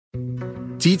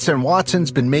Dietz and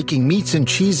Watson's been making meats and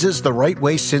cheeses the right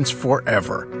way since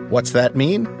forever. What's that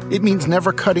mean? It means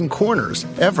never cutting corners,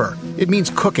 ever. It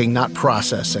means cooking, not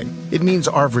processing. It means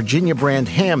our Virginia brand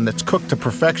ham that's cooked to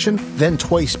perfection, then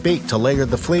twice baked to layer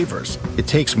the flavors. It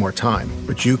takes more time,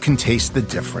 but you can taste the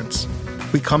difference.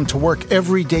 We come to work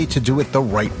every day to do it the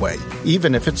right way,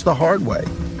 even if it's the hard way.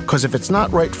 Because if it's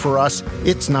not right for us,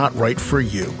 it's not right for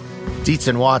you. Dietz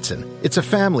and Watson, it's a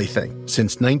family thing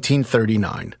since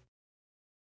 1939.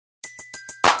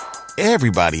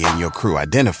 Everybody in your crew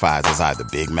identifies as either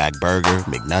Big Mac Burger,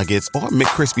 McNuggets, or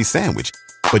McCrispy Sandwich.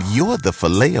 But you're the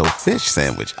Filet-O-Fish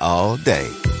Sandwich all day.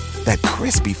 That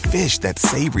crispy fish, that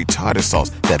savory tartar sauce,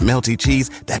 that melty cheese,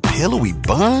 that pillowy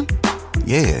bun.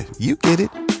 Yeah, you get it.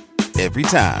 Every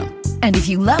time. And if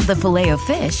you love the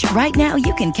Filet-O-Fish, right now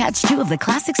you can catch two of the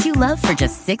classics you love for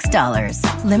just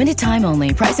 $6. Limited time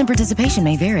only. Price and participation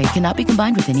may vary. Cannot be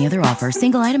combined with any other offer.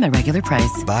 Single item at regular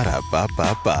price.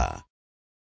 Ba-da-ba-ba-ba.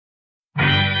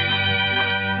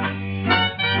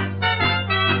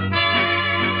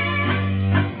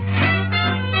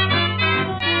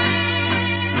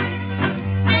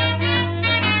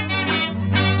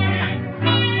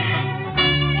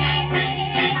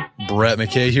 Brett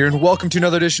McKay here, and welcome to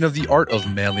another edition of the Art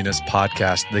of Manliness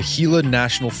podcast. The Gila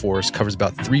National Forest covers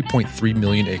about 3.3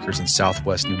 million acres in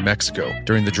southwest New Mexico.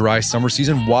 During the dry summer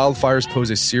season, wildfires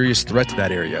pose a serious threat to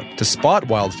that area. To spot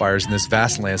wildfires in this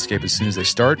vast landscape as soon as they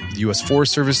start, the U.S.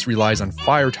 Forest Service relies on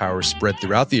fire towers spread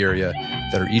throughout the area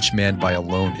that are each manned by a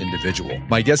lone individual.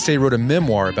 My guest today wrote a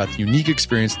memoir about the unique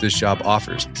experience this job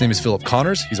offers. His name is Philip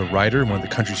Connors. He's a writer and one of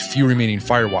the country's few remaining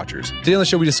fire watchers. Today on the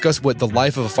show, we discuss what the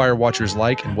life of a fire watcher is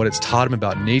like and what it's taught him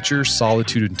about nature,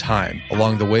 solitude, and time.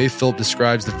 Along the way, Philip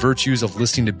describes the virtues of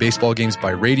listening to baseball games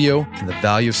by radio and the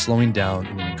value of slowing down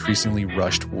in an increasingly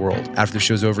rushed world. After the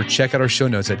show's over, check out our show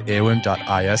notes at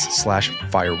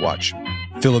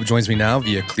aom.is/firewatch. Philip joins me now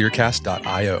via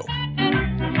clearcast.io.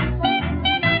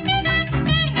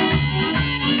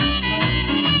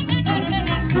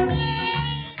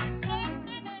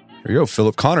 There you go,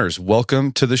 Philip Connors.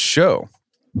 Welcome to the show.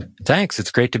 Thanks.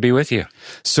 It's great to be with you.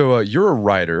 So you're a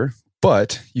writer,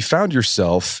 but you found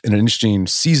yourself in an interesting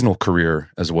seasonal career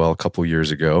as well a couple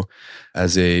years ago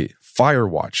as a fire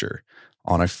watcher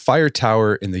on a fire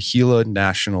tower in the Gila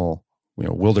National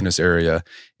Wilderness area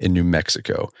in New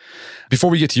Mexico. Before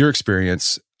we get to your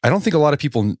experience, I don't think a lot of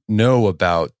people know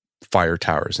about fire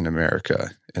towers in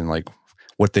America and like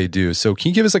what they do. So can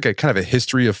you give us like a kind of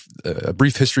a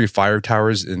brief history of fire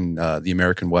towers in the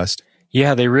American West?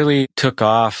 Yeah, they really took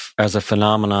off as a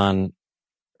phenomenon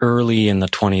early in the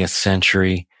 20th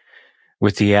century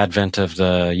with the advent of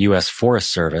the U.S. Forest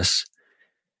Service.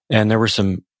 And there were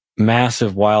some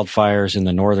massive wildfires in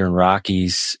the Northern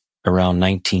Rockies around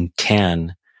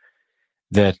 1910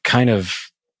 that kind of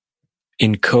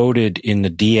encoded in the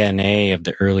DNA of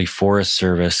the early Forest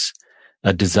Service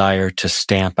a desire to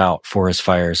stamp out forest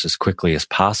fires as quickly as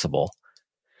possible.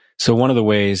 So one of the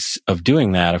ways of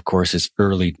doing that, of course, is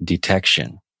early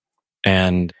detection.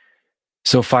 And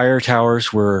so fire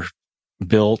towers were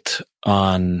built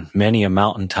on many a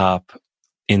mountaintop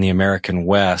in the American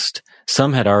West.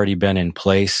 Some had already been in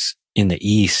place in the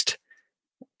East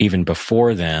even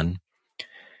before then.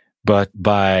 But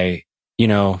by,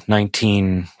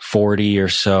 1940 or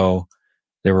so,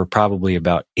 there were probably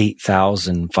about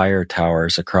 8,000 fire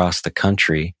towers across the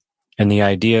country. And the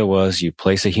idea was you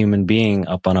place a human being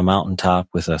up on a mountaintop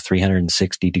with a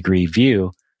 360-degree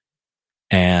view,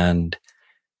 and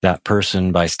that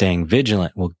person, by staying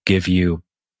vigilant, will give you,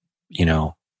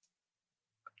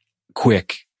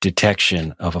 quick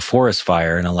detection of a forest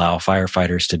fire and allow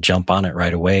firefighters to jump on it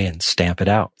right away and stamp it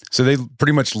out. So they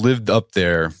pretty much lived up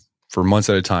there for months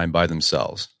at a time by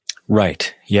themselves.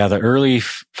 Right. Yeah, the early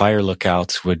fire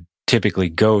lookouts would typically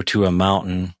go to a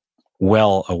mountain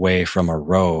well away from a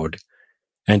road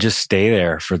and just stay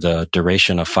there for the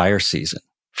duration of fire season,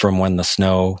 from when the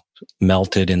snow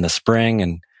melted in the spring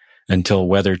and until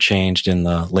weather changed in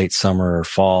the late summer or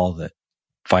fall, that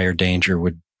fire danger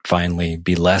would finally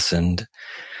be lessened.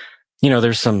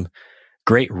 There's some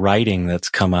great writing that's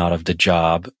come out of the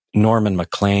job. Norman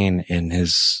MacLean, in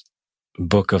his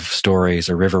book of stories,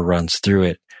 A River Runs Through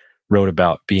It, wrote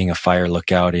about being a fire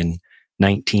lookout in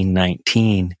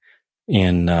 1919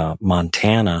 in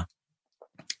Montana.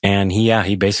 And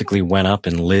he basically went up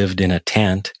and lived in a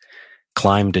tent,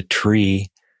 climbed a tree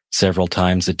several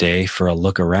times a day for a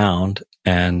look around,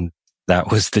 and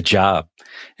that was the job.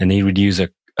 And he would use a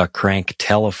crank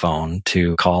telephone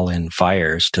to call in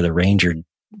fires to the ranger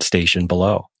station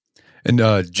below. And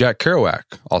Jack Kerouac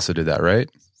also did that, right?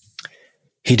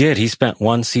 He did. He spent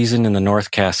one season in the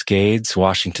North Cascades,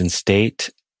 Washington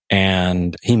State,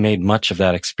 And he made much of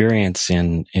that experience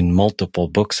in multiple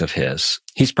books of his.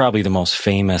 He's probably the most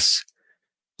famous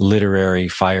literary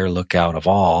fire lookout of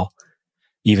all,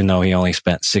 even though he only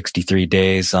spent 63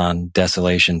 days on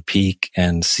Desolation Peak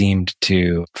and seemed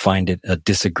to find it a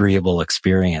disagreeable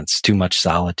experience, too much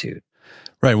solitude.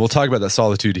 Right. We'll talk about that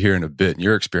solitude here in a bit and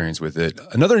your experience with it.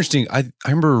 Another interesting, I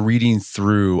remember reading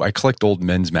through, I collect old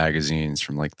men's magazines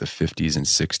from like the 50s and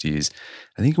 60s.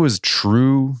 I think it was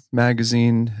True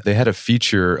magazine. They had a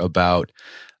feature about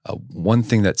one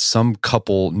thing that some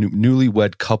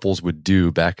newlywed couples would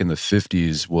do back in the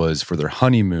 50s was for their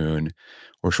honeymoon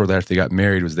or shortly after they got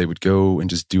married was they would go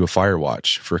and just do a fire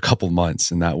watch for a couple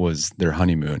months. And that was their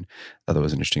honeymoon. I thought that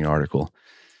was an interesting article.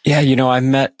 Yeah, I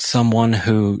met someone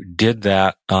who did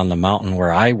that on the mountain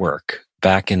where I work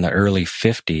back in the early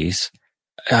 50s.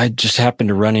 I just happened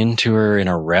to run into her in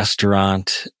a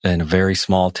restaurant in a very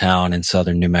small town in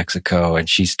southern New Mexico, and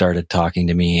she started talking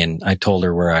to me, and I told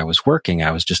her where I was working. I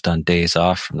was just on days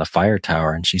off from the fire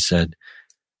tower, and she said,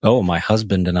 "Oh, my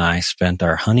husband and I spent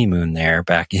our honeymoon there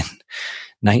back in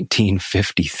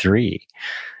 1953.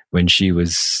 When she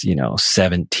was,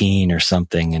 17 or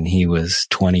something, and he was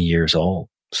 20 years old."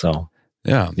 So,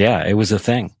 yeah, it was a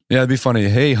thing. Yeah, it'd be funny.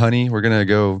 Hey, honey, we're going to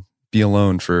go be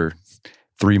alone for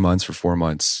 3 months or 4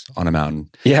 months on a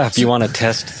mountain. Yeah, if you want to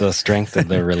test the strength of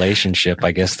the relationship,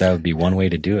 I guess that would be one way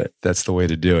to do it. That's the way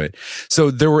to do it. So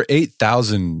there were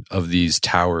 8,000 of these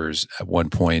towers at one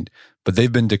point, but they've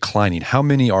been declining. How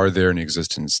many are there in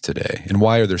existence today, and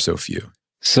why are there so few?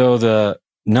 So the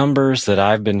numbers that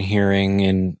I've been hearing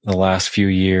in the last few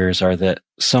years are that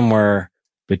somewhere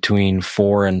between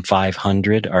 400 and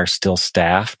 500 are still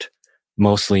staffed,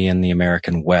 mostly in the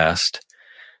American West.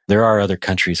 There are other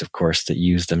countries, of course, that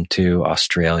use them too,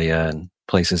 Australia and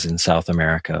places in South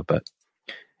America. But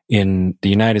in the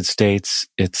United States,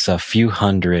 it's a few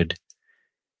hundred.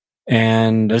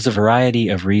 And there's a variety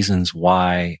of reasons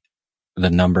why the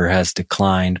number has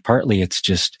declined. Partly it's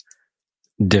just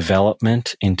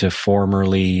development into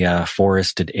formerly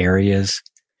forested areas.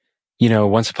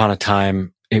 Once upon a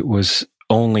time, it was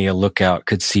only a lookout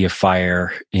could see a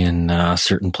fire in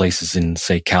certain places in,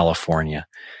 say, California.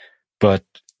 But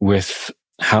with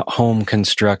home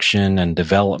construction and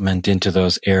development into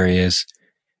those areas,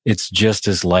 it's just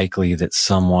as likely that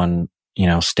someone,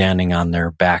 standing on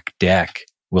their back deck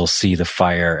will see the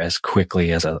fire as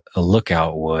quickly as a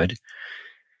lookout would.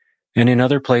 And in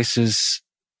other places,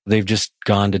 they've just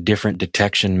gone to different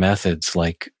detection methods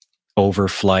like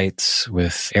overflights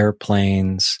with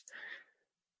airplanes.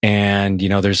 And,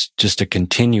 there's just a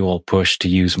continual push to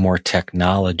use more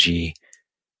technology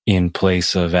in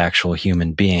place of actual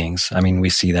human beings. I mean, we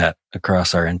see that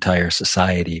across our entire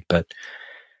society, but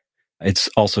it's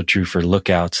also true for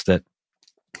lookouts that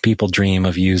people dream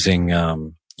of using,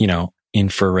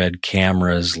 infrared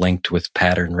cameras linked with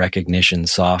pattern recognition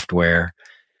software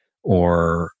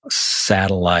or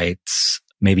satellites,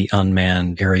 maybe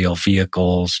unmanned aerial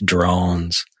vehicles,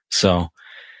 drones. So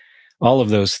all of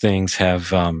those things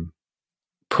have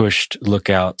pushed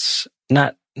lookouts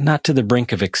not to the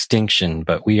brink of extinction,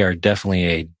 but we are definitely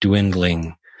a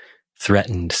dwindling,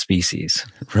 threatened species.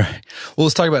 Right. Well,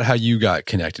 let's talk about how you got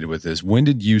connected with this. When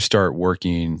did you start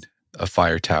working a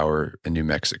fire tower in New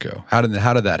Mexico? How did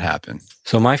that happen?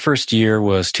 So my first year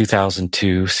was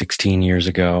 2002, 16 years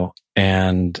ago,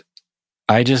 and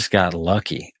I just got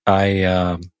lucky.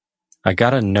 I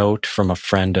got a note from a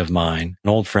friend of mine, an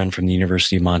old friend from the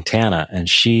University of Montana, and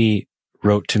she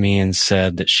wrote to me and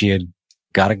said that she had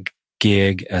got a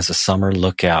gig as a summer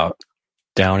lookout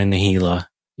down in the Gila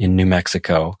in New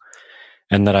Mexico,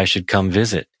 and that I should come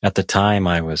visit. At the time,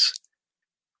 I was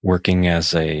working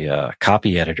as a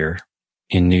copy editor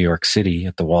in New York City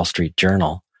at the Wall Street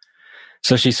Journal.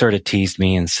 So she sort of teased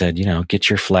me and said, get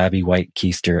your flabby white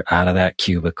keister out of that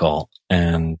cubicle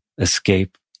and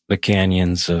escape the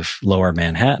canyons of lower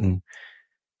Manhattan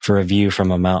for a view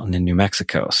from a mountain in New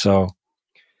Mexico. So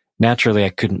naturally, I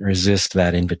couldn't resist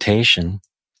that invitation.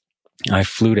 I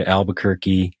flew to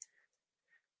Albuquerque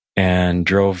and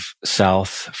drove south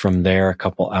from there a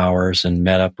couple hours and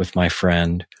met up with my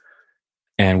friend.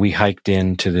 And we hiked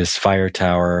into this fire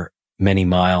tower many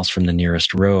miles from the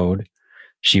nearest road.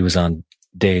 She was on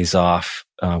days off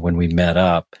when we met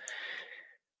up.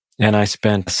 And I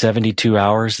spent 72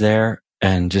 hours there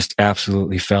and just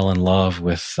absolutely fell in love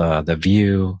with the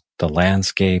view, the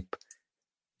landscape,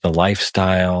 the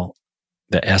lifestyle,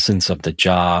 the essence of the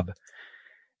job.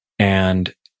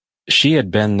 And she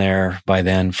had been there by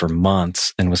then for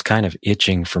months and was kind of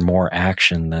itching for more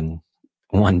action than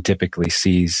one typically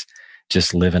sees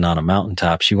just living on a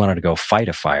mountaintop. She wanted to go fight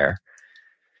a fire.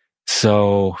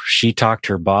 So she talked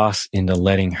her boss into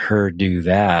letting her do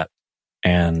that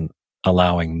and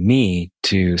allowing me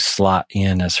to slot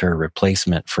in as her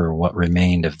replacement for what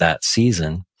remained of that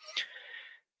season.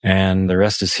 And the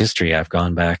rest is history. I've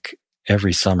gone back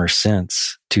every summer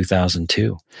since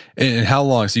 2002. And how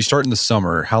long? So you start in the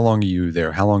summer. How long are you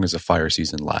there? How long does a fire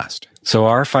season last? So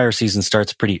our fire season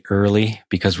starts pretty early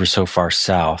because we're so far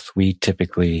south. We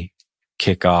typically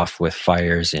kick off with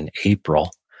fires in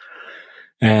April.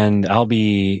 And I'll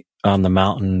be on the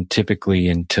mountain typically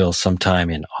until sometime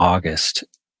in August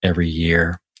every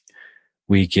year.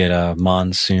 We get a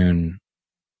monsoon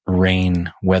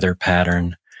rain weather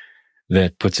pattern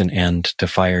that puts an end to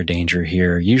fire danger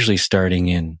here, usually starting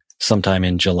in sometime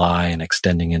in July and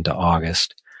extending into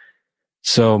August.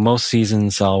 So most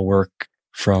seasons I'll work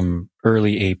from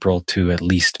early April to at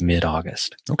least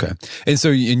mid-August. Okay.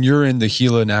 And you're in the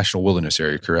Gila National Wilderness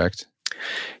area, correct?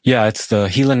 Yeah, it's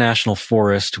the Gila National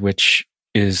Forest, which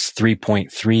is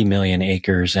 3.3 million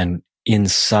acres. And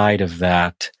inside of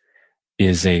that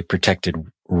is a protected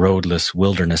roadless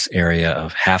wilderness area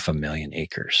of 500,000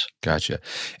 acres. Gotcha.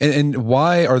 And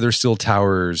why are there still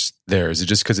towers there? Is it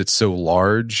just because it's so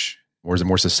large, or is it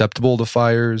more susceptible to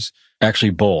fires? Actually,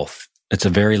 both. It's a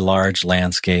very large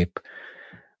landscape.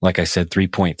 Like I said,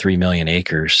 3.3 million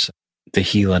acres. The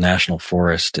Gila National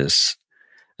Forest is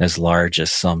as large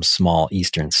as some small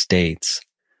eastern states.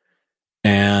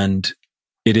 And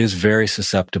it is very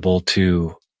susceptible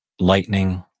to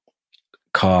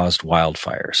lightning-caused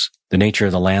wildfires. The nature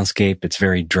of the landscape, it's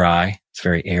very dry. It's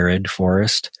very arid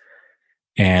forest.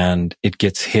 And it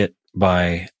gets hit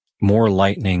by more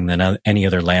lightning than any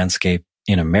other landscape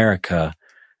in America,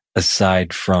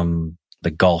 aside from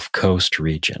the Gulf Coast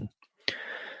region.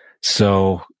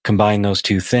 So combine those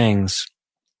two things,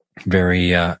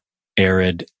 very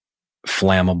arid,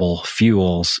 flammable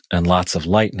fuels and lots of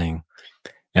lightning.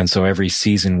 And so every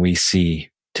season we see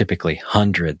typically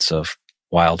hundreds of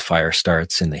wildfire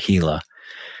starts in the Gila.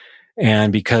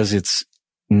 And because it's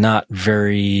not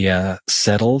very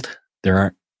settled, there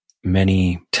aren't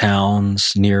many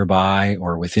towns nearby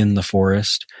or within the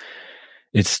forest,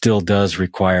 it still does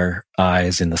require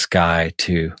eyes in the sky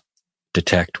to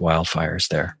detect wildfires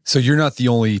there. So you're not the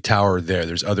only tower there.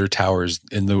 There's other towers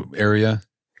in the area?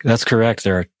 That's correct.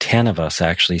 There are 10 of us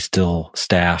actually still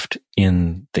staffed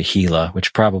in the Gila,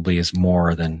 which probably is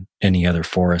more than any other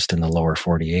forest in the lower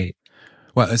 48.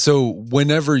 Well, so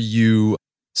whenever you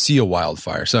see a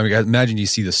wildfire, so I imagine you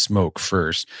see the smoke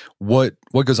first. What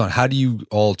goes on? How do you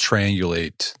all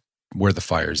triangulate where the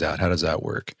fire's at? How does that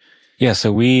work? Yeah,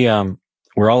 so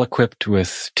we're all equipped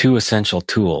with two essential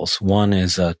tools. One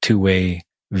is a two-way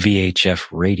VHF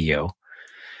radio,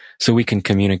 so we can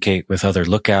communicate with other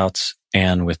lookouts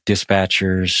and with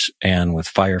dispatchers and with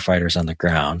firefighters on the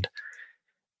ground.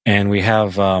 And we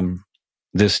have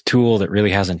this tool that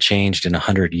really hasn't changed in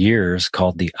 100 years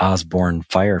called the Osborne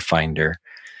Firefinder,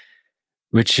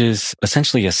 which is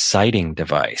essentially a sighting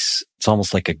device. It's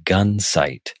almost like a gun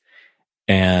sight.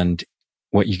 And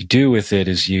what you do with it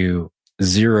is you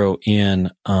zero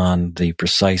in on the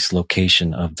precise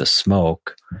location of the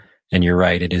smoke. And you're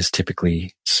right, it is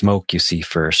typically smoke you see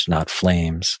first, not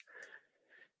flames.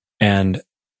 And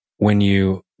when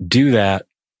you do that,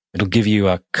 it'll give you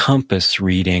a compass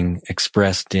reading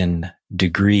expressed in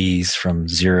degrees from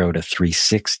 0 to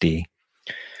 360.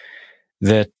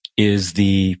 That is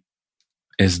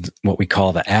what we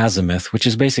call the azimuth, which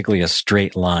is basically a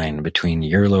straight line between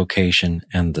your location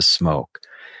and the smoke.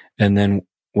 And then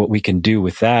what we can do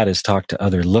with that is talk to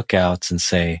other lookouts and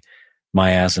say,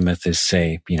 my azimuth is,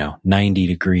 say, 90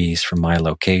 degrees from my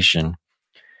location.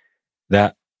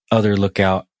 That other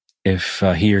lookout, if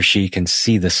he or she can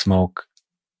see the smoke,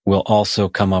 will also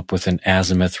come up with an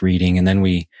azimuth reading. And then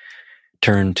we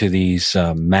turn to these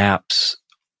maps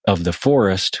of the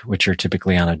forest, which are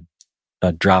typically on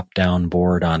a drop-down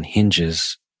board on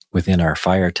hinges within our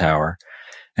fire tower.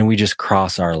 And we just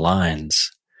cross our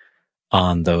lines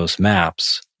on those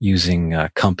maps using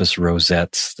compass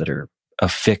rosettes that are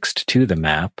affixed to the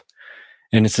map.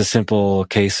 And it's a simple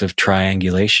case of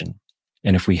triangulation.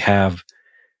 And if we have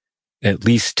at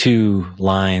least two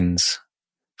lines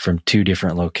from two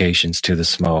different locations to the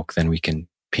smoke, then we can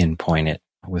pinpoint it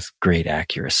with great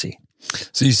accuracy.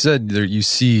 So you said there you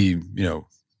see, a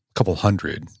couple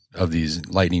hundred of these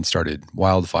lightning-started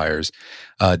wildfires.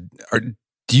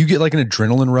 Do you get like an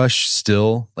adrenaline rush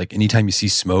still? Like anytime you see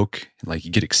smoke, like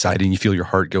you get excited and you feel your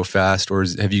heart go fast, or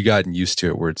have you gotten used to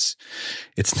it where it's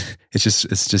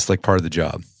just like part of the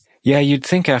job? Yeah, you'd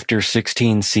think after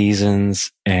 16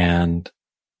 seasons and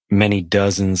many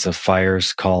dozens of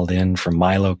fires called in from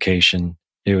my location,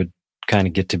 it would kind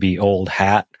of get to be old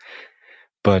hat.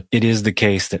 But it is the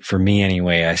case that for me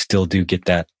anyway, I still do get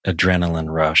that adrenaline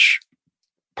rush.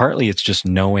 Partly it's just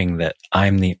knowing that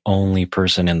I'm the only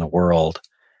person in the world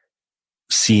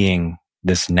seeing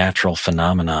this natural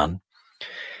phenomenon.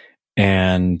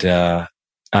 And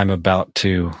I'm about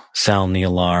to sound the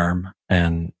alarm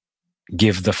and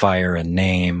give the fire a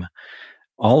name.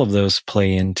 All of those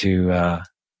play into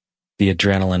the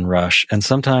adrenaline rush. And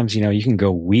sometimes, you can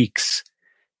go weeks,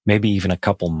 maybe even a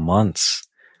couple months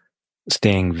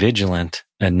staying vigilant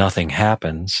and nothing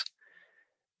happens.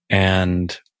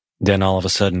 And then all of a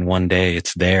sudden one day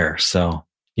it's there. So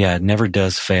yeah, it never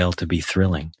does fail to be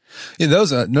thrilling. Yeah, that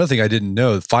was another thing I didn't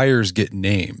know. Fires get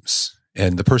names,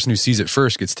 and the person who sees it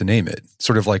first gets to name it,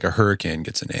 sort of like a hurricane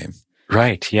gets a name.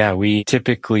 Right. Yeah. We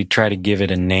typically try to give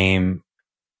it a name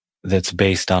that's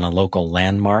based on a local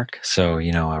landmark. So,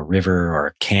 a river or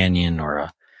a canyon or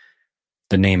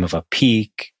the name of a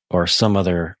peak or some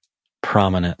other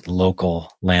prominent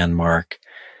local landmark.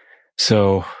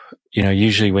 So,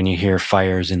 usually when you hear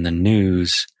fires in the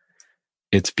news,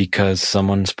 it's because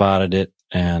someone spotted it.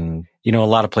 And, a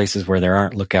lot of places where there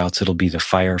aren't lookouts, it'll be the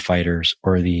firefighters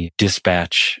or the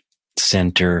dispatch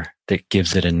center that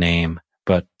gives it a name.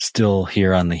 But still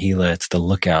here on the Gila, it's the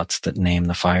lookouts that name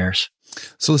the fires.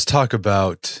 So let's talk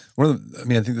about I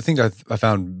think the thing I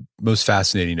found most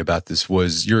fascinating about this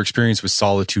was your experience with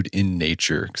solitude in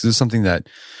nature, because this is something that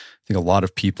I think a lot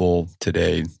of people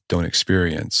today don't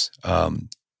experience.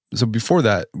 So before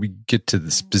that, we get to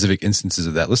the specific instances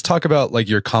of that. Let's talk about like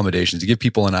your accommodations to give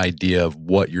people an idea of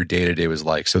what your day-to-day was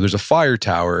like. So there's a fire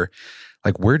tower.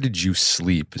 Like, where did you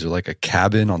sleep? Is there like a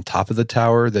cabin on top of the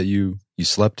tower that you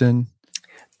slept in?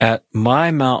 At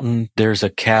my mountain, there's a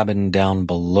cabin down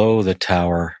below the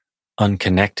tower,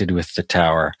 unconnected with the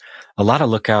tower. A lot of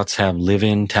lookouts have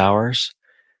live-in towers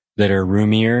that are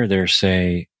roomier. They're,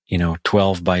 say,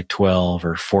 12 by 12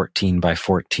 or 14 by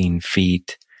 14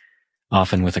 feet,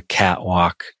 often with a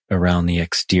catwalk around the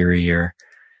exterior.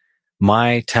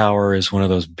 My tower is one of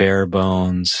those bare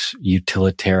bones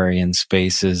utilitarian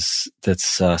spaces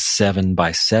that's 7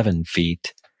 by 7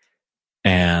 feet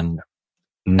and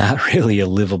not really a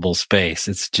livable space.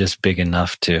 It's just big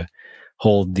enough to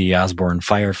hold the Osborne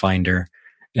Firefinder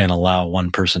and allow one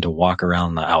person to walk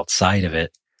around the outside of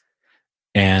it.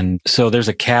 And so there's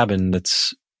a cabin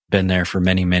that's been there for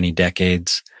many, many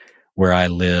decades where I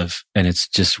live, and it's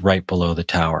just right below the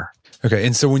tower. Okay.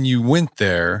 And so when you went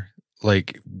there,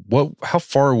 like how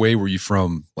far away were you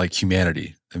from like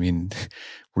humanity? I mean,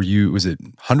 was it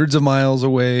hundreds of miles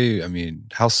away? I mean,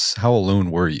 how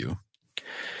alone were you?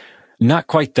 Not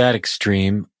quite that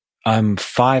extreme. I'm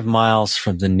 5 miles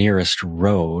from the nearest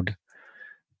road,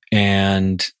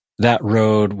 and that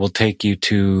road will take you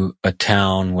to a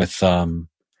town with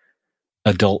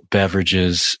adult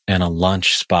beverages and a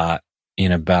lunch spot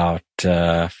in about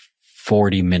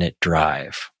 40-minute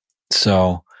drive.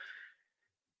 So,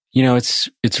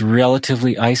 it's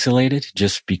relatively isolated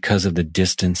just because of the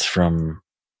distance from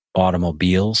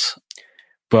automobiles.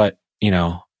 But,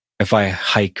 if I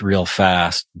hike real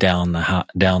fast down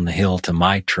the hill to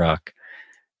my truck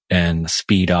and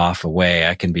speed off away,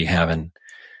 I could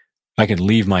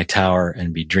leave my tower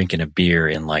and be drinking a beer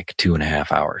in like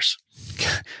 2.5 hours.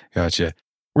 Gotcha.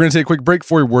 We're going to take a quick break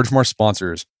for a word from our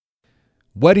sponsors.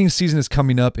 Wedding season is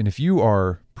coming up, and if you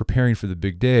are preparing for the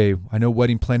big day, I know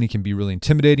wedding planning can be really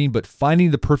intimidating, but finding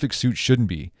the perfect suit shouldn't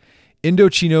be.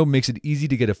 Indochino makes it easy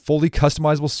to get a fully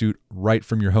customizable suit right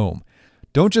from your home.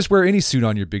 Don't just wear any suit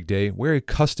on your big day, wear a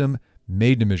custom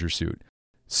made-to-measure suit.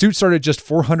 Suits start at just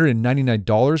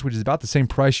 $499, which is about the same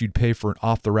price you'd pay for an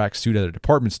off-the-rack suit at a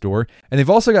department store, and they've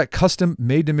also got custom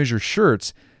made-to-measure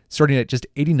shirts starting at just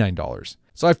 $89.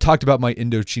 So I've talked about my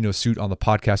Indochino suit on the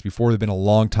podcast before. They've been a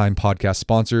long-time podcast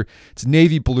sponsor. It's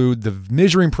navy blue. The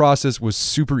measuring process was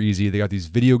super easy. They got these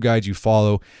video guides you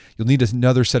follow. You'll need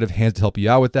another set of hands to help you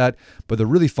out with that. But the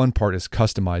really fun part is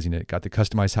customizing it. Got to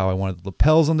customize how I wanted the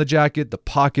lapels on the jacket, the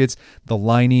pockets, the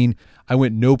lining. I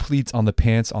went no pleats on the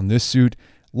pants on this suit.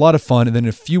 A lot of fun. And then in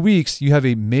a few weeks, you have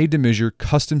a made-to-measure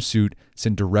custom suit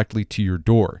sent directly to your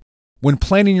door. When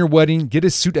planning your wedding, get a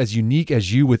suit as unique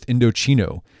as you with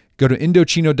Indochino. Go to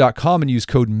Indochino.com and use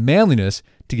code manliness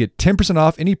to get 10%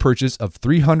 off any purchase of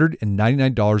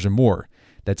 $399 or more.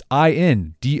 That's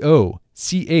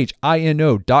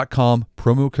INDOCHINO.com,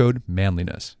 promo code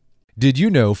manliness. Did you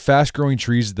know Fast Growing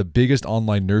Trees is the biggest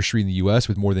online nursery in the U.S.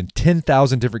 with more than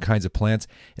 10,000 different kinds of plants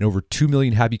and over 2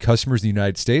 million happy customers in the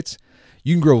United States?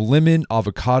 You can grow lemon,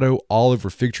 avocado, olive, or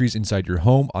fig trees inside your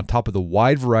home on top of the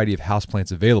wide variety of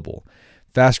houseplants available.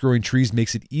 Fast Growing Trees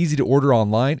makes it easy to order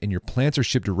online, and your plants are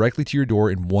shipped directly to your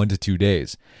door in 1 to 2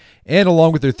 days. And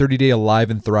along with their 30-day Alive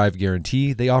and Thrive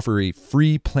guarantee, they offer a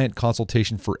free plant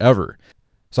consultation forever.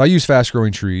 So I use Fast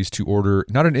Growing Trees to order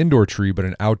not an indoor tree, but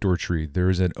an outdoor tree. There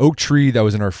is an oak tree that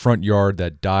was in our front yard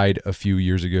that died a few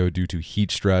years ago due to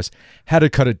heat stress. Had to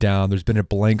cut it down. There's been a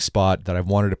blank spot that I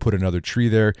wanted to put another tree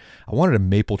there. I wanted a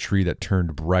maple tree that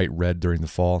turned bright red during the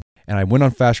fall. And I went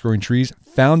on Fast Growing Trees,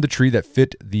 found the tree that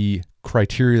fit the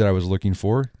criteria that I was looking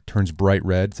for. Turns bright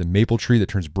red. It's a maple tree that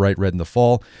turns bright red in the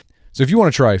fall. So if you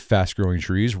want to try Fast Growing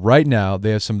Trees, right now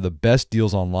they have some of the best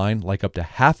deals online, like up to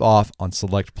half off on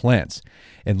select plants.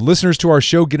 And listeners to our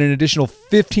show get an additional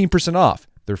 15% off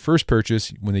their first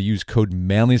purchase when they use code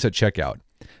manliness at checkout.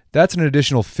 That's an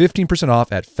additional 15%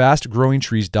 off at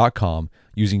fastgrowingtrees.com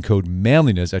using code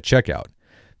manliness at checkout.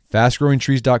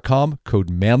 Fastgrowingtrees.com, code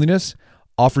manliness.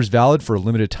 Offers valid for a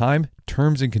limited time.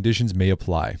 Terms and conditions may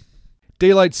apply.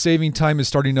 Daylight saving time is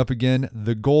starting up again.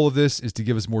 The goal of this is to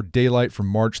give us more daylight from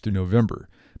March through November.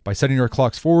 By setting our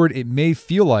clocks forward, it may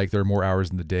feel like there are more hours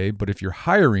in the day, but if you're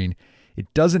hiring,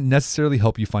 it doesn't necessarily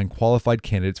help you find qualified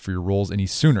candidates for your roles any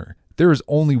sooner. There is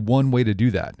only one way to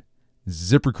do that: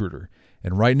 ZipRecruiter.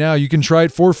 And right now you can try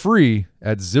it for free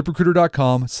at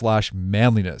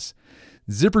ZipRecruiter.com/manliness.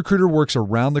 ZipRecruiter works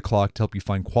around the clock to help you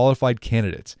find qualified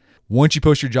candidates. Once you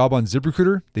post your job on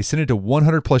ZipRecruiter, they send it to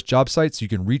 100 plus job sites so you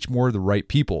can reach more of the right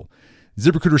people.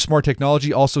 ZipRecruiter's smart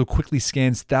technology also quickly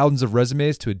scans thousands of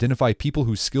resumes to identify people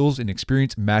whose skills and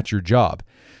experience match your job.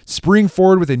 Spring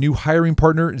forward with a new hiring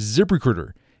partner,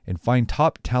 ZipRecruiter, and find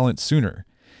top talent sooner.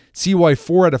 See why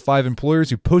 4 out of 5 employers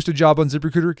who post a job on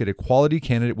ZipRecruiter get a quality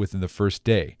candidate within the first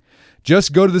day.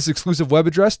 Just go to this exclusive web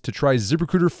address to try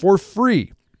ZipRecruiter for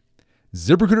free.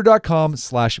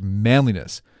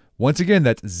 ZipRecruiter.com/manliness. Once again,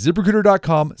 that's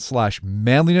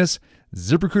ZipRecruiter.com/manliness.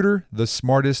 ZipRecruiter, the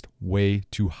smartest way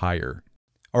to hire.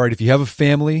 All right, if you have a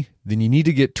family, then you need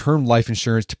to get term life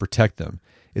insurance to protect them.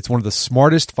 It's one of the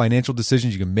smartest financial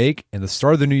decisions you can make, and the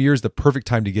start of the new year is the perfect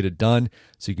time to get it done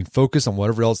so you can focus on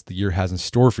whatever else the year has in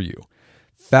store for you.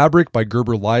 Fabric by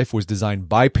Gerber Life was designed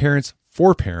by parents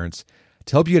for parents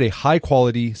to help you get a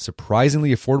high-quality, surprisingly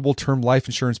affordable term life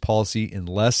insurance policy in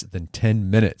less than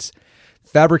 10 minutes.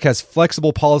 Fabric has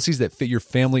flexible policies that fit your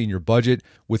family and your budget,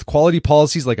 with quality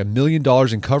policies like $1 million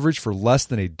in coverage for less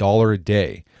than $1 a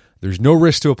day. There's no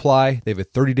risk to apply. They have a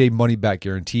 30-day money-back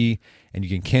guarantee, and you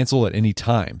can cancel at any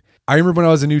time. I remember when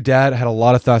I was a new dad, I had a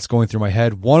lot of thoughts going through my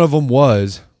head. One of them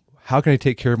was, how can I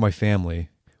take care of my family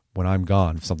when I'm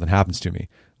gone if something happens to me?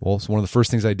 Well, so one of the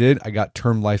first things I did, I got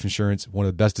term life insurance, one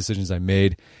of the best decisions I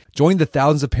made. Join the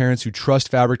thousands of parents who trust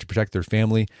Fabric to protect their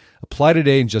family. Apply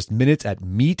today in just minutes at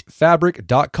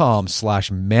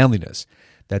meetfabric.com/manliness.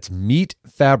 That's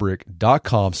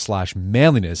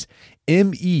meetfabric.com/manliness.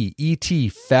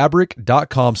 MEET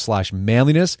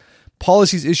fabric.com/manliness.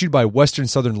 Policies issued by Western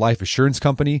Southern Life Assurance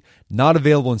Company, not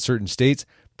available in certain states.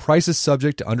 Prices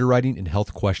subject to underwriting and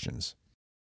health questions.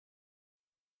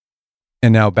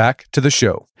 And now back to the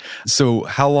show. So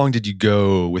how long did you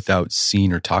go without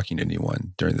seeing or talking to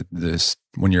anyone during this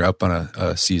when you're up on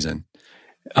a season?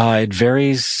 It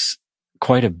varies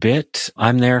quite a bit.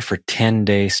 I'm there for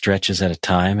 10-day stretches at a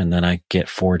time, and then I get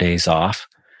 4 days off.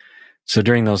 So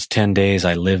during those 10 days,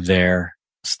 I live there,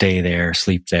 stay there,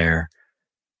 sleep there.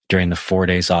 During the 4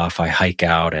 days off, I hike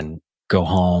out and go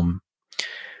home.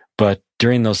 But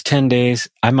during those 10 days,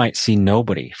 I might see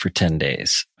nobody for 10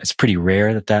 days. It's pretty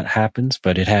rare that that happens,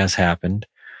 but it has happened.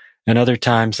 And other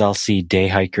times I'll see day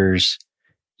hikers,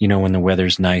 when the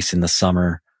weather's nice in the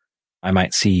summer. I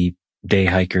might see day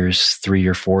hikers 3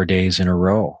 or 4 days in a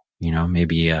row,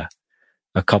 maybe a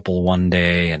couple one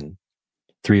day and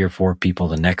 3 or 4 people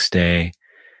the next day.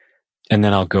 And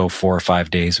then I'll go 4 or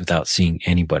 5 days without seeing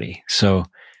anybody. So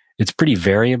it's pretty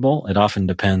variable. It often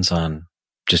depends on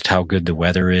just how good the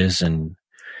weather is and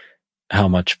how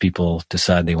much people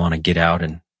decide they want to get out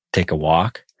and take a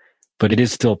walk. But it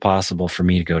is still possible for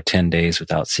me to go 10 days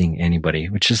without seeing anybody,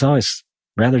 which is always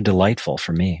rather delightful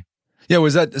for me. Yeah, I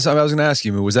was going to ask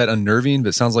you, was that unnerving? But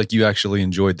it sounds like you actually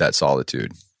enjoyed that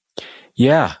solitude.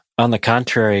 Yeah. On the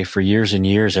contrary, for years and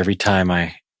years, every time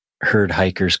I heard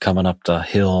hikers coming up the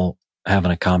hill,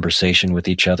 having a conversation with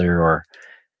each other, or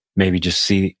maybe just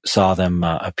saw them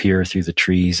appear through the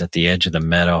trees at the edge of the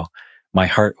meadow, my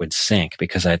heart would sink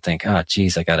because I'd think, I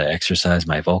got to exercise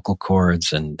my vocal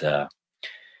cords and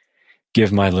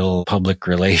give my little public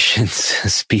relations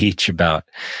speech about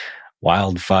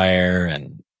wildfire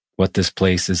and what this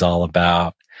place is all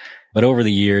about. But over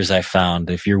the years, I found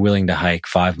if you're willing to hike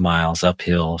 5 miles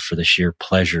uphill for the sheer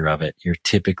pleasure of it, you're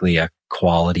typically a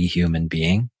quality human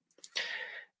being.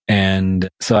 And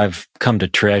so I've come to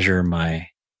treasure my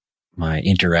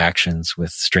interactions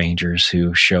with strangers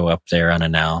who show up there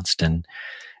unannounced, and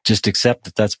just accept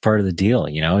that that's part of the deal.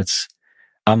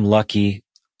 I'm lucky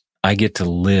I get to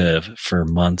live for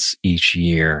months each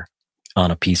year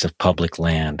on a piece of public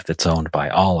land that's owned by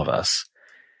all of us.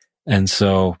 And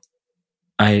so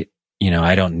I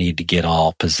don't need to get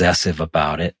all possessive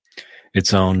about it.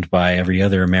 It's owned by every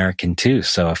other American too.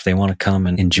 So if they want to come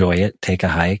and enjoy it, take a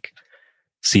hike,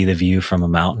 see the view from a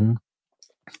mountain,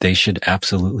 they should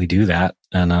absolutely do that.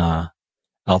 And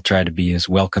I'll try to be as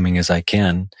welcoming as I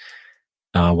can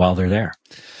while they're there.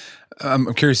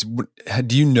 I'm curious,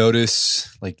 do you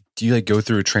notice, do you go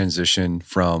through a transition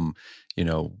from,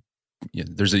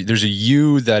 there's a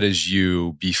you that is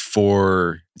you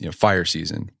before, fire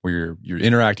season, where you're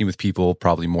interacting with people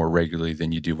probably more regularly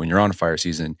than you do when you're on a fire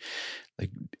season.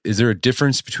 Is there a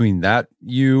difference between that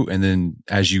you, and then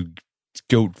as you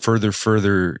go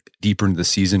further deeper into the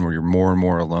season where you're more and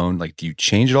more alone, do you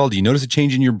change at all? Do you notice a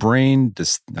change in your brain?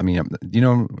 Something I'm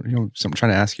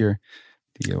trying to ask here.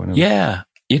 Yeah,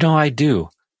 I do.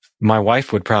 My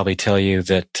wife would probably tell you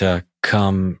that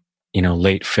come,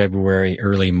 late February,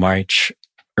 early March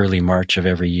of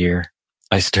every year,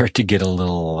 I start to get a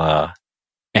little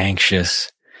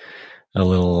anxious, a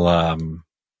little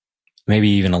maybe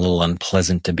even a little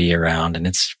unpleasant to be around. And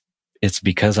it's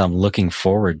because I'm looking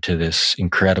forward to this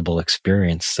incredible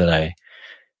experience that I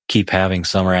keep having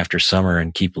summer after summer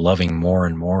and keep loving more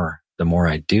and more the more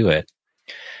I do it.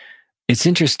 It's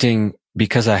interesting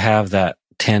because I have that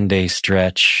 10-day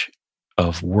stretch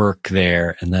of work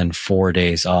there and then 4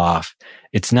 days off.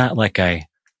 It's not like I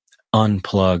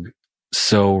unplug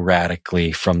so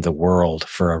radically from the world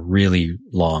for a really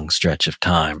long stretch of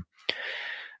time.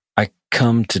 I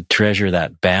come to treasure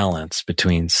that balance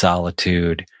between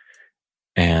solitude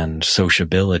and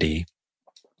sociability.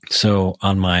 So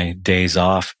on my days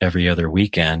off every other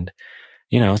weekend,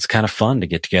 it's kind of fun to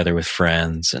get together with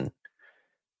friends and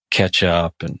catch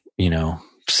up and,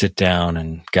 sit down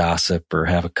and gossip or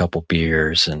have a couple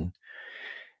beers. And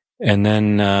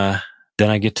then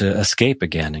I get to escape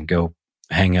again and go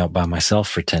hang out by myself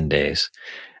for 10 days.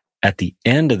 At the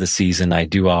end of the season, I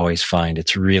do always find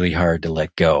it's really hard to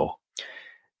let go.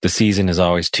 The season is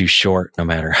always too short, no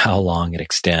matter how long it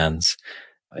extends.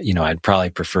 I'd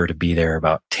probably prefer to be there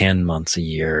about 10 months a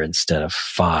year instead of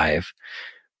 5.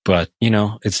 But,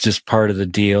 it's just part of the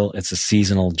deal. It's a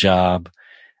seasonal job.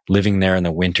 Living there in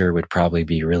the winter would probably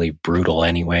be really brutal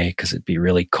anyway, because it'd be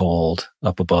really cold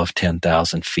up above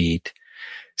 10,000 feet.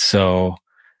 So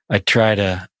I try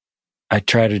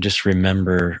to just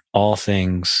remember all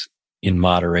things in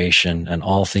moderation and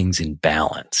all things in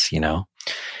balance,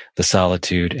 the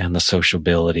solitude and the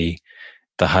sociability,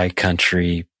 the high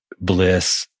country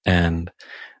bliss and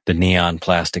the neon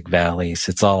plastic valleys.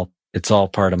 It's all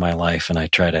part of my life, and I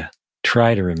try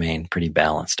to remain pretty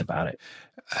balanced about it.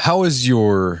 How has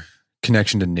your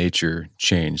connection to nature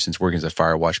changed since working as a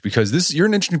fire watch? Because you're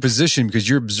in an interesting position because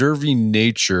you're observing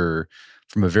nature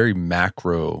from a very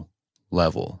macro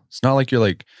level. It's not like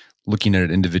you're looking at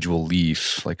an individual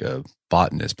leaf like a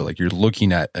botanist, but you're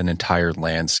looking at an entire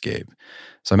landscape.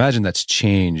 So I imagine that's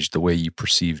changed the way you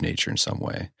perceive nature in some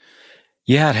way.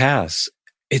 Yeah, it has.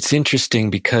 It's interesting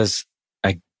because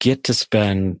I get to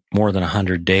spend more than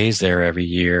 100 days there every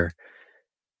year.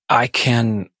 I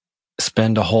can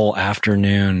spend a whole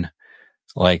afternoon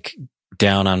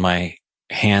down on my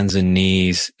hands and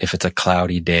knees if it's a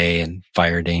cloudy day and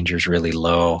fire danger's really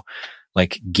low,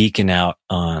 geeking out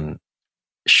on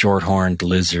short-horned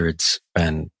lizards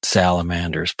and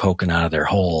salamanders poking out of their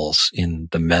holes in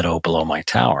the meadow below my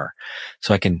tower.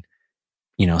 So I can,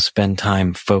 spend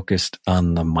time focused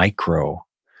on the micro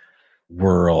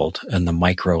world and the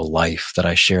micro life that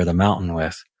I share the mountain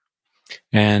with.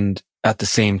 And at the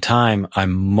same time,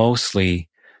 I'm mostly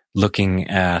looking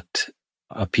at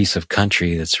a piece of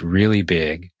country that's really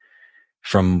big.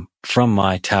 From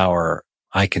my tower,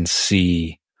 I can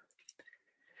see,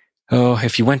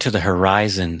 if you went to the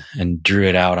horizon and drew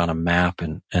it out on a map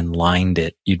and lined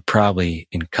it, you'd probably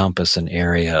encompass an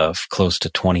area of close to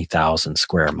 20,000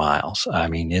 square miles. I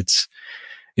mean, it's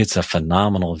a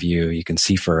phenomenal view. You can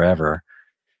see forever.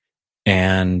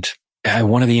 And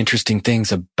one of the interesting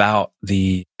things about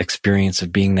the experience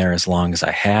of being there as long as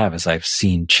I have is I've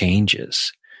seen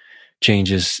changes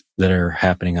that are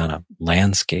happening on a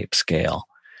landscape scale.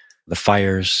 The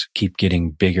fires keep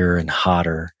getting bigger and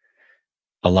hotter.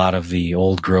 A lot of the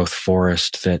old growth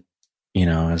forest that,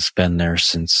 has been there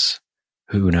since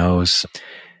who knows.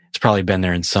 It's probably been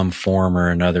there in some form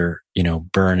or another,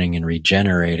 burning and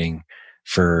regenerating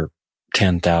for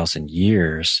 10,000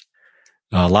 years.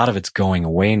 A lot of it's going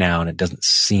away now, and it doesn't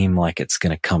seem like it's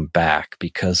going to come back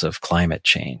because of climate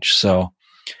change. So,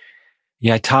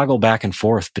 yeah, I toggle back and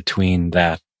forth between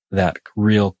that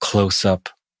real close-up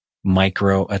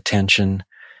micro attention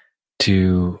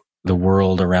to the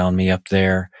world around me up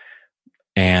there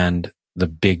and the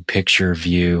big picture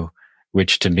view,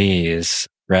 which to me is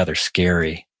rather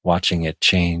scary, watching it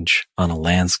change on a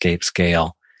landscape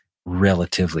scale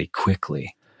relatively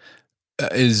quickly.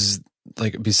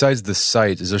 Besides the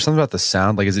sight, is there something about the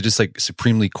sound? Like, is it just like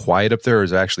supremely quiet up there, or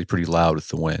is it actually pretty loud with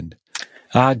the wind?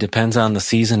 It depends on the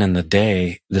season and the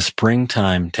day. The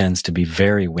springtime tends to be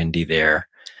very windy there,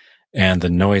 and the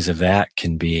noise of that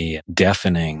can be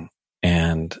deafening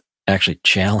and actually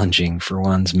challenging for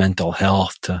one's mental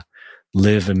health to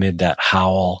live amid that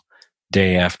howl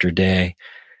day after day.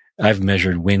 I've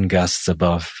measured wind gusts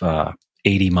above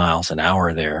 80 miles an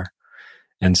hour there.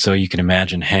 And so you can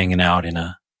imagine hanging out in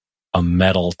a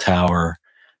metal tower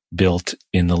built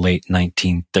in the late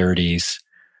 1930s,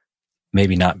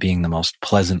 maybe not being the most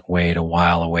pleasant way to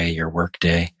while away your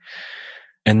workday.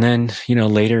 And then,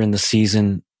 later in the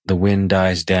season, the wind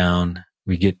dies down.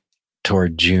 We get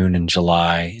toward June and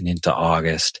July and into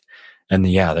August. And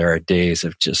there are days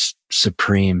of just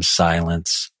supreme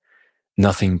silence,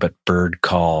 nothing but bird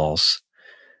calls.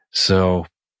 So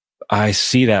I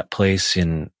see that place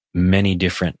in many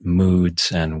different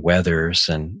moods and weathers,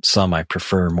 and some I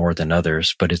prefer more than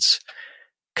others, but it's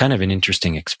kind of an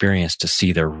interesting experience to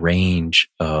see the range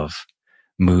of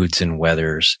moods and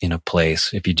weathers in a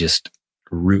place if you just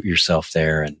root yourself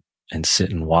there and sit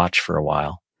and watch for a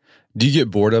while. Do you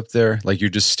get bored up there? Like you're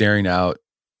just staring out,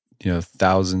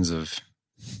 thousands of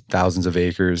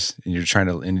acres, and you're trying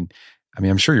to, and I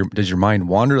mean, I'm sure does your mind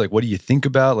wander? Like, what do you think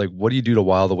about? Like, what do you do to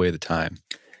while away the time?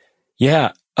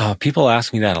 Yeah. People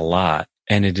ask me that a lot,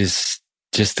 and it is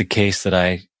just the case that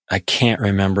I can't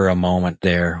remember a moment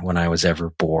there when I was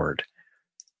ever bored.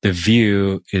 The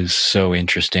view is so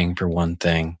interesting, for one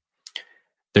thing.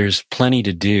 There's plenty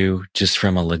to do just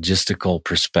from a logistical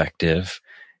perspective.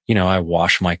 I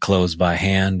wash my clothes by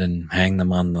hand and hang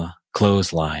them on the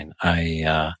clothesline.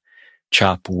 I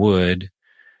chop wood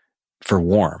for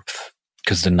warmth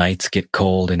because the nights get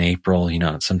cold in April.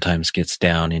 It sometimes gets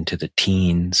down into the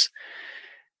teens.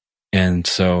 And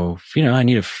so, I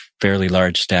need a fairly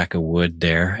large stack of wood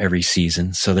there every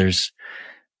season. So there's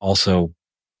also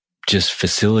just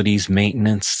facilities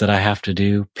maintenance that I have to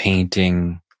do,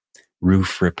 painting,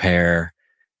 roof repair,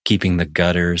 keeping the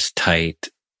gutters tight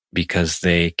because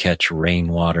they catch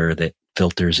rainwater that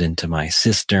filters into my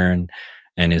cistern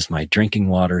and is my drinking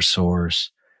water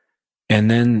source.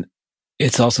 And then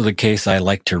it's also the case I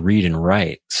like to read and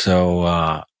write.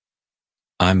 So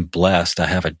I'm blessed. I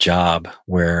have a job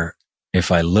where if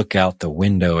I look out the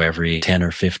window every 10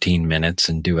 or 15 minutes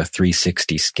and do a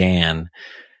 360 scan,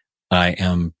 I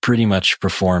am pretty much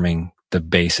performing the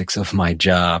basics of my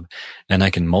job, and I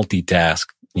can multitask,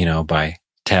 by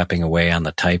tapping away on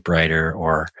the typewriter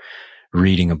or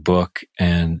reading a book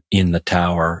and in the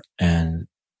tower and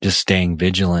just staying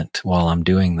vigilant while I'm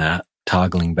doing that,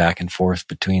 toggling back and forth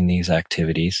between these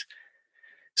activities.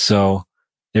 So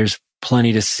there's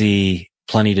plenty to see,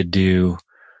 plenty to do,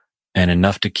 and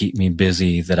enough to keep me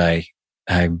busy that I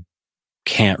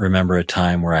can't remember a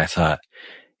time where I thought,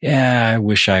 I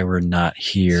wish I were not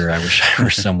here. I wish I were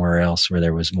somewhere else where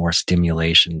there was more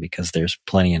stimulation, because there's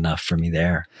plenty enough for me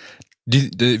there.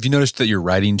 Have you noticed that your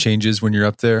writing changes when you're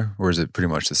up there, or is it pretty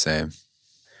much the same?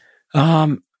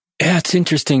 It's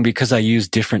interesting because I use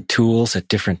different tools at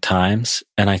different times,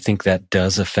 and I think that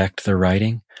does affect the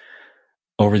writing.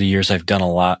 Over the years, I've done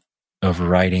a lot of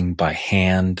writing by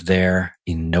hand there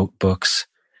in notebooks,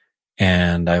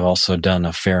 and I've also done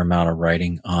a fair amount of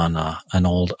writing on an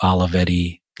old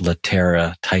Olivetti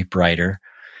Latera typewriter.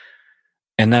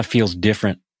 And that feels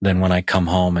different than when I come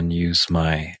home and use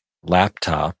my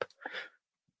laptop.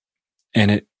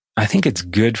 And I think it's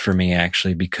good for me,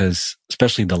 actually, because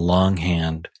especially the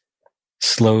longhand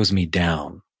slows me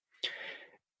down.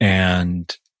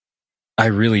 And I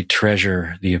really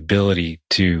treasure the ability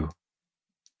to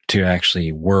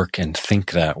actually work and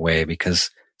think that way, because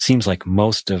it seems like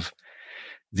most of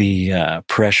the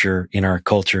pressure in our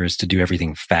culture is to do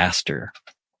everything faster.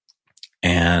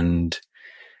 And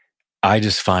I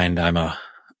just find I'm a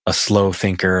slow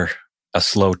thinker, a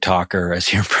slow talker,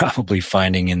 as you're probably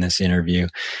finding in this interview.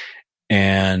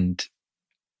 And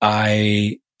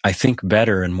I think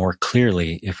better and more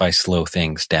clearly if I slow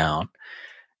things down.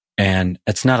 And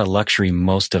it's not a luxury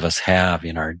most of us have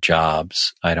in our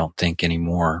jobs, I don't think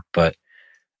anymore. But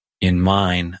in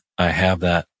mine, I have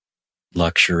that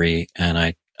luxury, and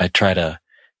I try to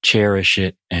cherish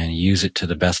it and use it to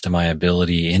the best of my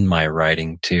ability in my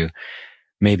writing to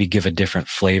maybe give a different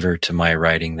flavor to my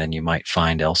writing than you might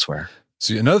find elsewhere.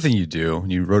 So another thing you do,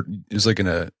 you wrote, it was like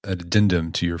an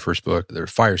addendum to your first book, their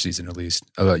Fire Season at least,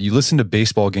 you listen to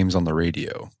baseball games on the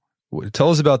radio. Tell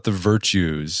us about the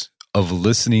virtues of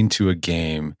listening to a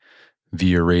game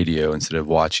via radio instead of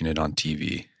watching it on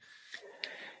TV.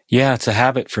 Yeah, it's a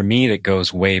habit for me that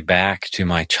goes way back to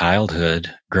my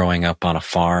childhood, growing up on a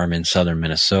farm in southern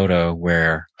Minnesota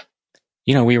where,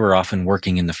 we were often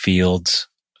working in the fields,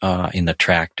 in the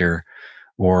tractor,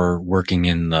 or working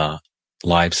in the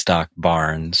livestock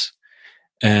barns,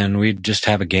 and we'd just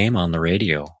have a game on the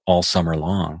radio all summer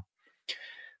long.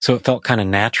 So it felt kind of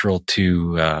natural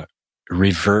to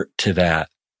revert to that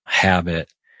habit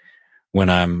when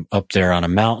I'm up there on a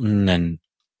mountain. And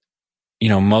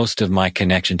most of my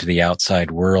connection to the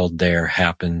outside world there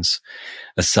happens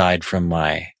aside from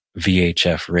my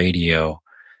VHF radio,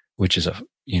 which is a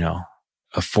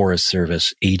Forest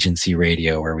Service agency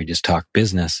radio where we just talk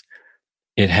business.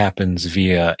 It happens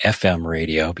via FM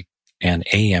radio and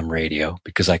AM radio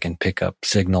because I can pick up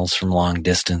signals from long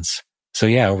distance. So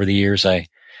yeah, over the years, I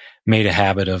made a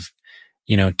habit of,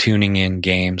 tuning in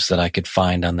games that I could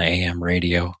find on the AM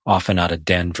radio, often out of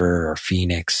Denver or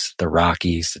Phoenix, the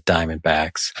Rockies, the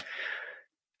Diamondbacks.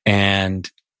 And,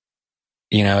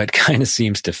 it kind of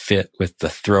seems to fit with the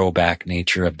throwback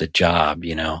nature of the job,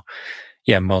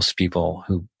 Yeah, most people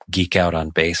who geek out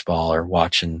on baseball are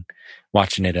watching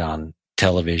it on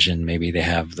television. Maybe they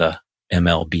have the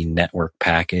MLB network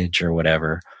package or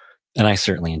whatever. And I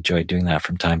certainly enjoy doing that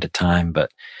from time to time,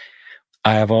 but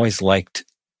I have always liked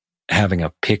having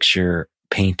a picture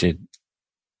painted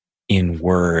in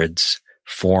words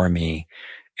for me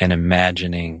and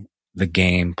imagining the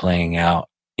game playing out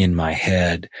in my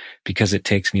head because it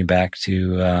takes me back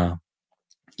to,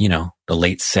 the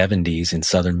late 70s in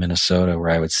southern Minnesota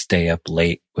where I would stay up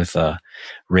late with a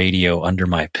radio under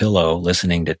my pillow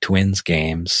listening to Twins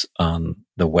games on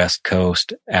the West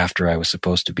Coast after I was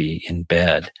supposed to be in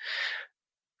bed.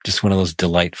 Just one of those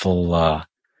delightful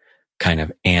kind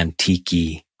of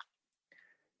antique-y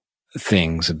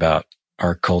things about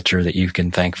our culture that you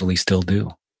can thankfully still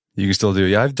do. You can still do.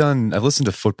 Yeah, I've listened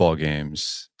to football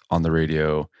games on the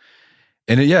radio.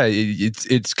 And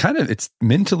it's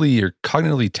mentally or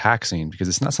cognitively taxing because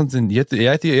it's not something you have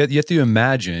to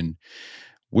imagine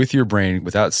with your brain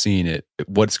without seeing it,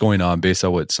 what's going on based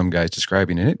on what some guy's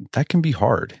describing. And that can be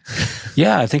hard.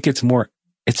 Yeah, I think it's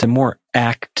a more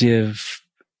active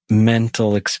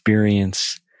mental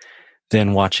experience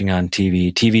than watching on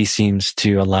TV. TV seems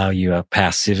to allow you a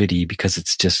passivity because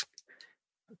it's just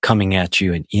coming at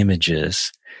you in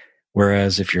images.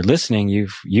 Whereas if you're listening,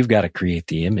 you've got to create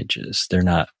the images. They're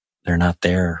not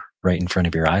there right in front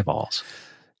of your eyeballs.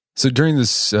 So during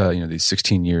this, these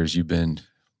 16 years you've been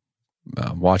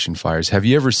watching fires, have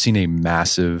you ever seen a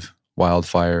massive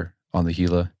wildfire on the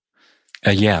Gila?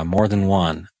 Yeah, more than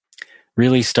one.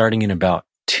 Really starting in about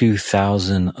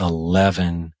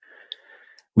 2011,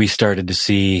 we started to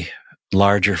see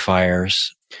larger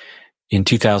fires. In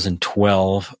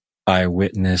 2012, I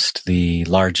witnessed the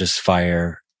largest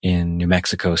fire in New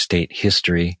Mexico state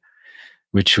history,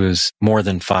 which was more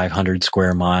than 500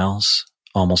 square miles,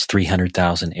 almost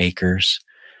 300,000 acres,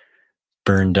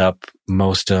 burned up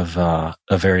most of a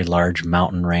very large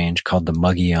mountain range called the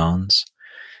Mogollons.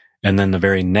 And then the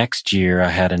very next year, I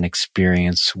had an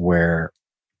experience where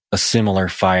a similar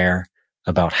fire,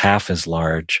 about half as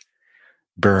large,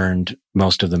 burned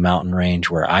most of the mountain range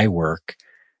where I work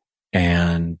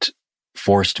and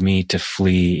forced me to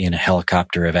flee in a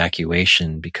helicopter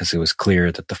evacuation because it was clear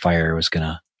that the fire was going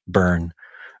to burn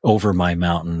over my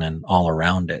mountain and all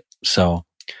around it. So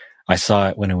I saw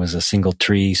it when it was a single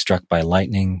tree struck by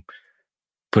lightning,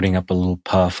 putting up a little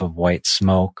puff of white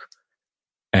smoke.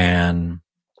 And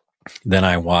then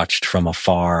I watched from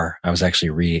afar. I was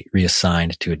actually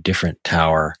reassigned to a different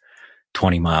tower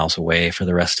 20 miles away for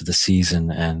the rest of the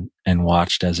season and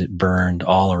watched as it burned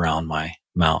all around my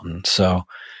mountain. So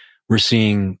we're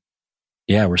seeing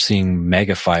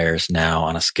mega fires now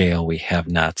on a scale we have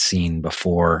not seen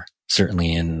before,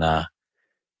 certainly in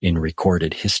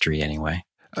recorded history anyway.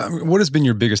 What has been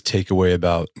your biggest takeaway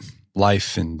about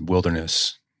life in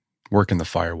wilderness, working the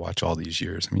fire watch all these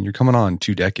years? I mean, you're coming on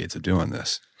 2 decades of doing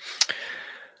this.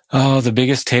 Oh, the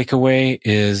biggest takeaway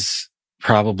is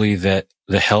probably that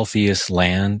the healthiest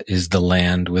land is the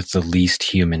land with the least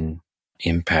human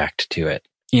impact to it.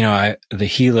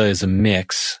 The Gila is a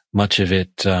mix. Much of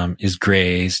it is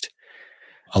grazed.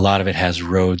 A lot of it has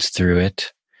roads through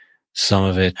it. Some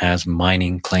of it has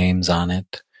mining claims on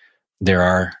it. There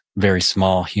are very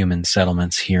small human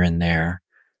settlements here and there.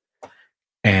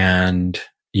 And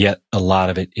yet a lot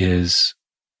of it is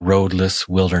roadless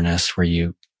wilderness where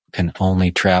you can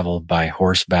only travel by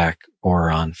horseback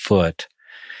or on foot.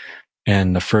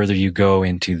 And the further you go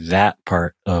into that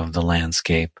part of the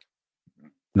landscape,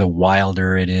 the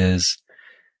wilder it is,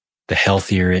 the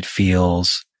healthier it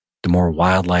feels, the more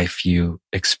wildlife you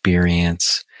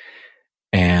experience.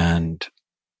 And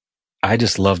I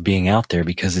just love being out there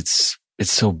because it's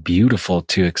so beautiful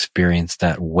to experience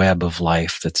that web of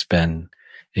life that's been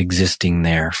existing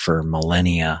there for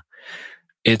millennia.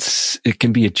 It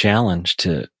can be a challenge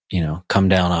to, come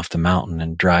down off the mountain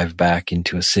and drive back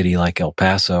into a city like El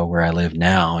Paso, where I live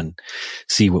now, and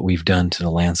see what we've done to the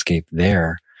landscape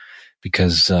there,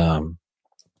 because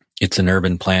it's an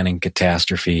urban planning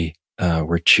catastrophe.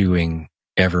 We're chewing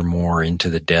ever more into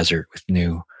the desert with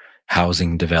new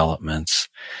housing developments.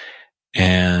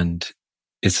 And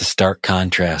it's a stark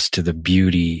contrast to the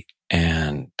beauty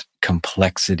and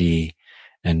complexity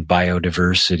and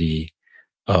biodiversity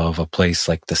of a place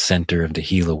like the center of the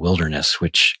Gila Wilderness,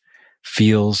 which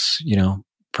feels,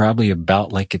 probably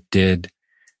about like it did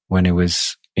when it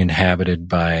was inhabited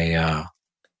by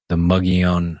the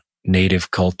Mogollon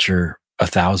native culture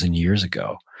 1,000 years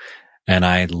ago. And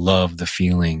I love the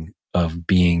feeling of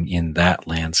being in that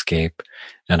landscape,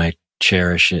 and I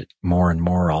cherish it more and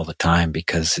more all the time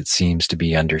because it seems to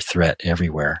be under threat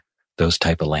everywhere, those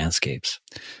type of landscapes.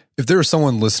 If there is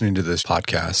someone listening to this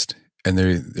podcast and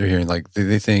they're hearing, like,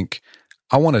 they think,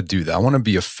 I want to do that, I want to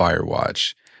be a fire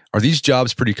watch, are these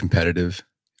jobs pretty competitive,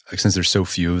 like, since there's so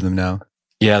few of them now?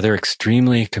 Yeah, they're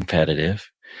extremely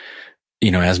competitive.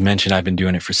 As mentioned, I've been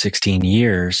doing it for 16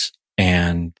 years,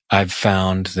 and I've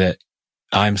found that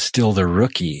I'm still the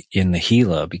rookie in the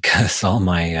Gila because all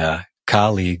my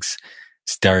colleagues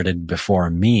started before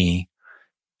me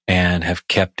and have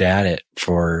kept at it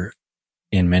for,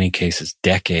 in many cases,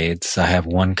 decades. I have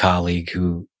one colleague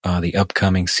who the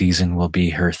upcoming season will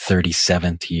be her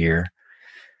 37th year,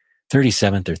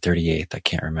 37th or 38th, I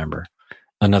can't remember.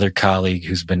 Another colleague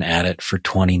who's been at it for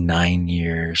 29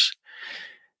 years.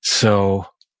 So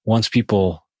once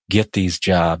people get these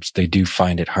jobs, they do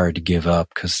find it hard to give up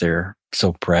because they're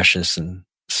so precious and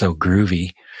so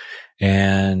groovy.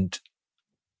 And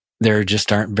there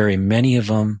just aren't very many of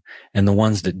them. And the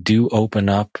ones that do open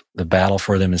up, the battle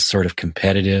for them is sort of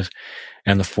competitive.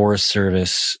 And the Forest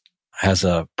Service has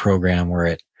a program where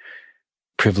it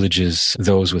privileges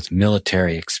those with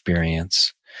military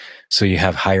experience. So you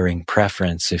have hiring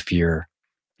preference if you're,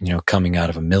 coming out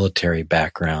of a military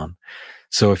background.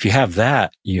 So if you have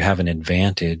that, you have an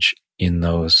advantage in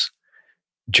those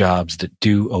jobs that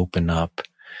do open up.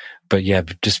 But yeah,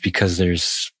 just because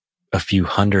there's a few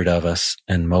hundred of us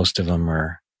and most of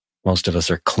us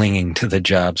are clinging to the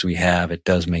jobs we have, it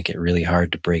does make it really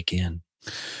hard to break in.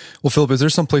 Well, Philip, is there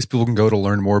some place people can go to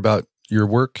learn more about your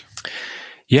work?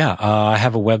 Yeah, I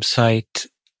have a website,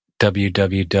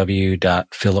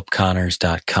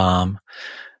 www.philipconnors.com.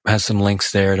 It has some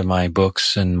links there to my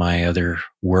books and my other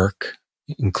work,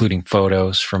 including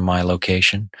photos from my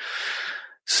location.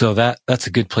 So that's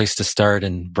a good place to start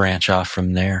and branch off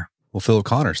from there. Well, Philip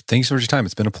Connors, thanks for your time.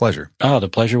 It's been a pleasure. Oh, the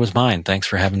pleasure was mine. Thanks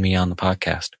for having me on the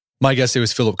podcast. My guest today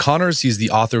was Philip Connors. He's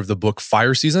the author of the book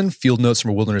Fire Season, Field Notes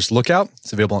from a Wilderness Lookout.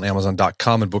 It's available on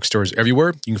Amazon.com and bookstores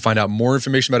everywhere. You can find out more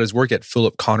information about his work at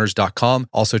philipconnors.com.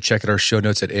 Also check out our show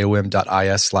notes at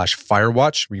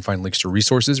aom.is/firewatch, where you can find links to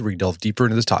resources where you delve deeper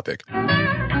into this topic.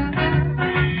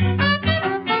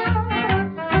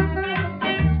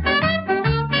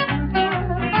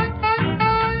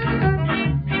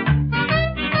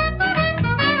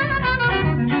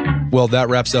 Well, that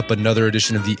wraps up another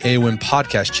edition of the AOM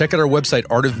podcast. Check out our website,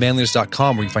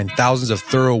 artofmanliness.com, where you can find thousands of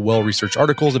thorough, well-researched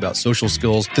articles about social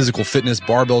skills, physical fitness,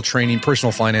 barbell training,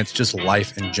 personal finance, just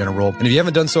life in general. And if you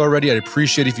haven't done so already, I'd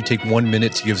appreciate it if you take 1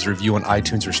 minute to give us a review on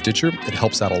iTunes or Stitcher. It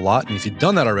helps out a lot. And if you've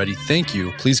done that already, thank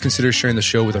you. Please consider sharing the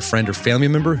show with a friend or family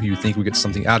member who you think would get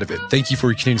something out of it. Thank you for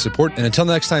your continued support. And until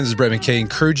next time, this is Brett McKay,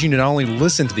 encouraging you to not only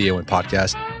listen to the AOM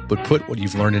podcast, but put what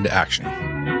you've learned into action.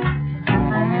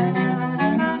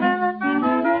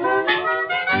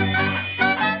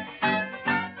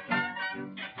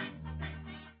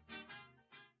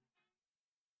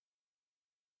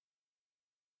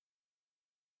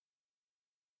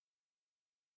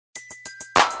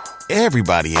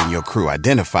 Everybody in your crew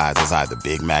identifies as either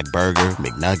Big Mac Burger,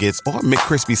 McNuggets, or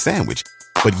McCrispy Sandwich.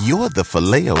 But you're the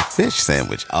Filet-O-Fish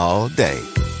Sandwich all day.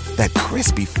 That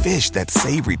crispy fish, that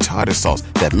savory tartar sauce,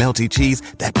 that melty cheese,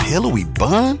 that pillowy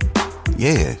bun.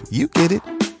 Yeah, you get it.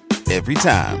 Every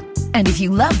time. And if you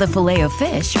love the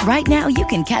Filet-O-Fish, right now you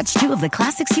can catch two of the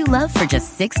classics you love for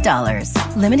just $6.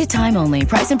 Limited time only.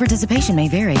 Price and participation may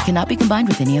vary. Cannot be combined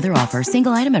with any other offer.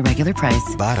 Single item at regular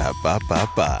price.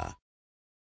 Ba-da-ba-ba-ba.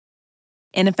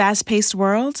 In a fast-paced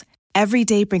world, every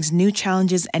day brings new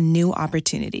challenges and new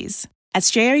opportunities. At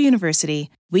Strayer University,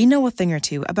 we know a thing or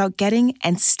two about getting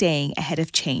and staying ahead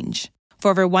of change.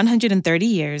 For over 130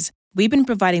 years, we've been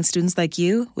providing students like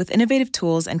you with innovative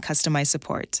tools and customized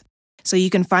support, so you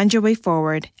can find your way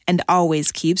forward and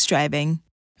always keep striving.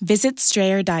 Visit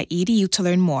strayer.edu to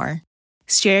learn more.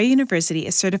 Strayer University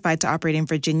is certified to operate in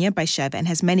Virginia by Chev and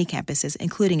has many campuses,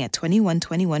 including at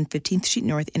 2121 15th Street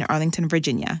North in Arlington,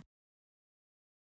 Virginia.